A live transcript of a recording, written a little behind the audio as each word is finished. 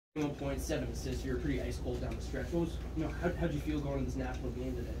1 point, 7 assists. You were pretty ice cold down the stretch. What was, how'd you feel going to this national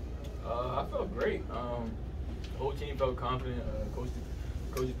game today? I felt great. The whole team felt confident. Coaches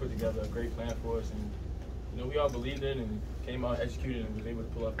put together a great plan for us, and we all believed in it and came out, executed, and was able to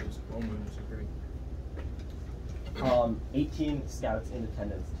pull up this home win, which is great. 18 scouts in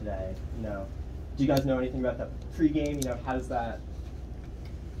attendance today. Do you guys know anything about that pregame?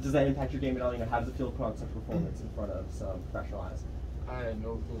 Does that impact your game at all? How does it feel to put on such a performance in front of some professional eyes? I had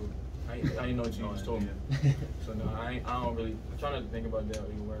no clue. I didn't know what you just told me. So no, I don't really. I'm trying to think about that or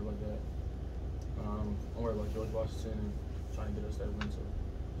even worry about that. I'm worried about George Washington and trying to get us that win. So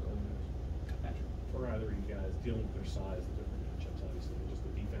for either of you guys, dealing with their size, the different matchups, obviously, and just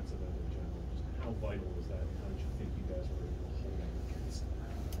the defensive end in general, just how vital was that? How did you think you guys were able to hold out against?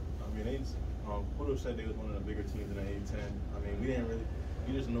 Pudo said they was one of the bigger teams in the A-10.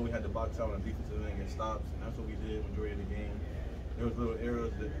 We just know we had to box out on the defensive end and get stops, and that's what we did majority of the game. There was little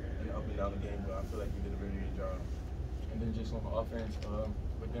errors up and down the game, but I feel like we did a very good job. And then just on offense,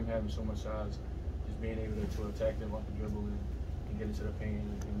 with them having so much size, just being able to attack them off the dribble and get into the paint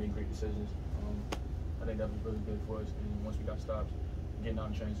and make great decisions. I think that was really good for us. And once we got stops, getting out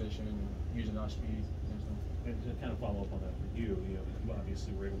in transition and using our speed. And to kind of follow up on that for you, you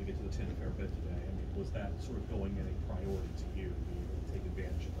obviously were able to get to the 10 a fair bit today. Was that sort of going in a priority to you to be able to take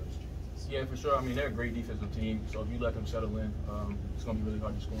advantage of those chances? Yeah, for sure. They're a great defensive team, so if you let them settle in, it's going to be really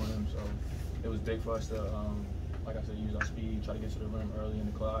hard to score on them. So it was big for us to, like I said, use our speed, try to get to the rim early in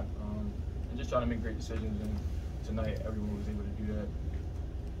the clock, and just try to make great decisions. And tonight, everyone was able to do that.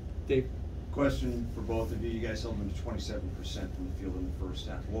 Dave? Question for both of you. You guys held them to 27% from the field in the first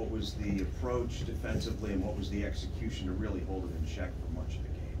half. What was the approach defensively, and what was the execution to really hold it in check for much of the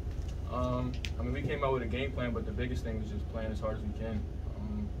game? We came out with a game plan, but the biggest thing was just playing as hard as we can.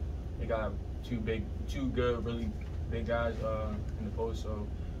 They got two good, really big guys in the post, so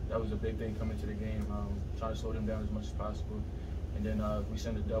that was a big thing coming to the game. Trying to slow them down as much as possible, and then if we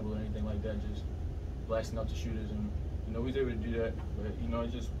send a double or anything like that, just blasting out the shooters. And we was able to do that, but it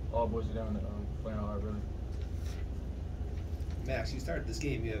just all boils down to playing hard, really. Max, you started this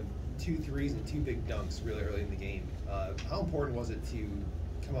game. You have 2 threes and 2 big dunks really early in the game. How important was it to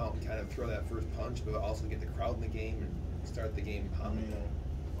come out and kind of throw that first punch, but also get the crowd in the game and start the game pounding?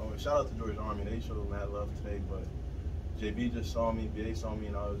 Shout out to Georgia Army. They showed mad love today, but JB just saw me, BA saw me,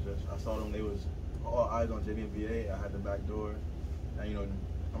 and I saw them. They was all eyes on JB and BA. I had the back door, and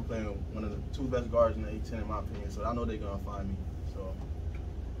I'm playing one of the 2 best guards in the A-10 in my opinion, so I know they're gonna find me. So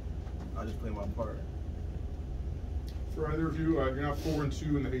I just play my part. For either of you, you're now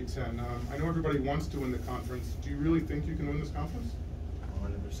 4-2 in the A-10. I know everybody wants to win the conference. Do you really think you can win this conference?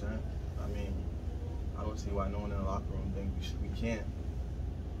 100%. I don't see why no one in the locker room thinks we can't.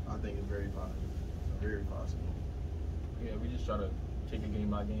 I think it's very possible. Very possible. Yeah, we just try to take it game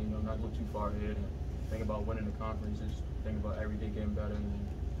by game, not go too far ahead and think about winning the conference. Just think about every day getting better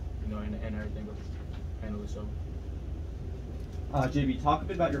and everything will handle itself. JB, talk a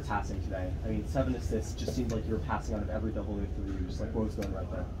bit about your passing today. 7 assists just seemed like you were passing out of every double move through. Just like what was going right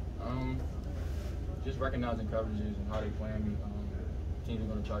there? Just recognizing coverages and how they play me. Teams are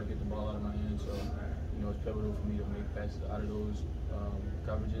going to try to get the ball out of my hands, so it's pivotal for me to make passes out of those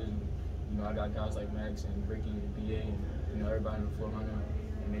coverages. And I got guys like Max and Ricky and BA and everybody on the floor running,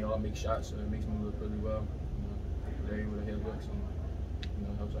 and they all make shots, so it makes me look really well. They're able to hit looks and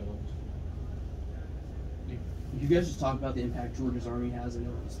helps out looks. You guys just talk about the impact Georgia's Army has. I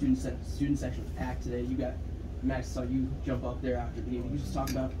know the student section was packed today. Max, saw you jump up there after the game. You just talk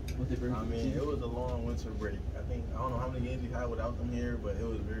about what they bring. It was a long winter break. I don't know how many games we had without them here, but it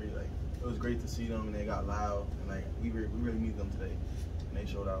was it was great to see them, and they got loud, and we really need them today, and they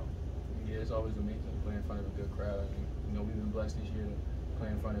showed out. Yeah, it's always amazing to play in front of a good crowd. And, we've been blessed this year to play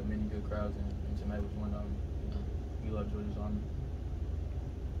in front of many good crowds, and tonight was one of them. We love Georgia's Army.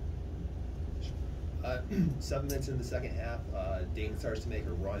 7 minutes in the second half, Dayton starts to make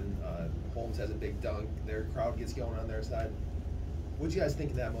a run. Holmes has a big dunk. Their crowd gets going on their side. What did you guys think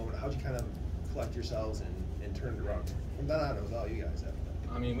in that moment? How did you kind of collect yourselves and turn it around? From then on, it was all you guys after that.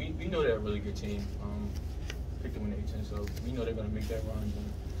 We know they're a really good team. Picked them in the A-10, so we know they're going to make that run. And,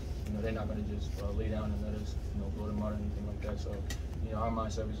 they're not going to just lay down and let us, blow them out or anything like that. So, our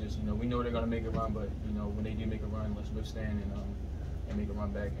mindset was just, we know they're going to make a run, but, when they do make a run, let's withstand and make a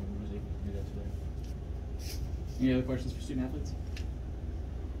run back, and we was able to do that today. Any other questions for student athletes?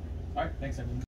 All right, thanks everyone.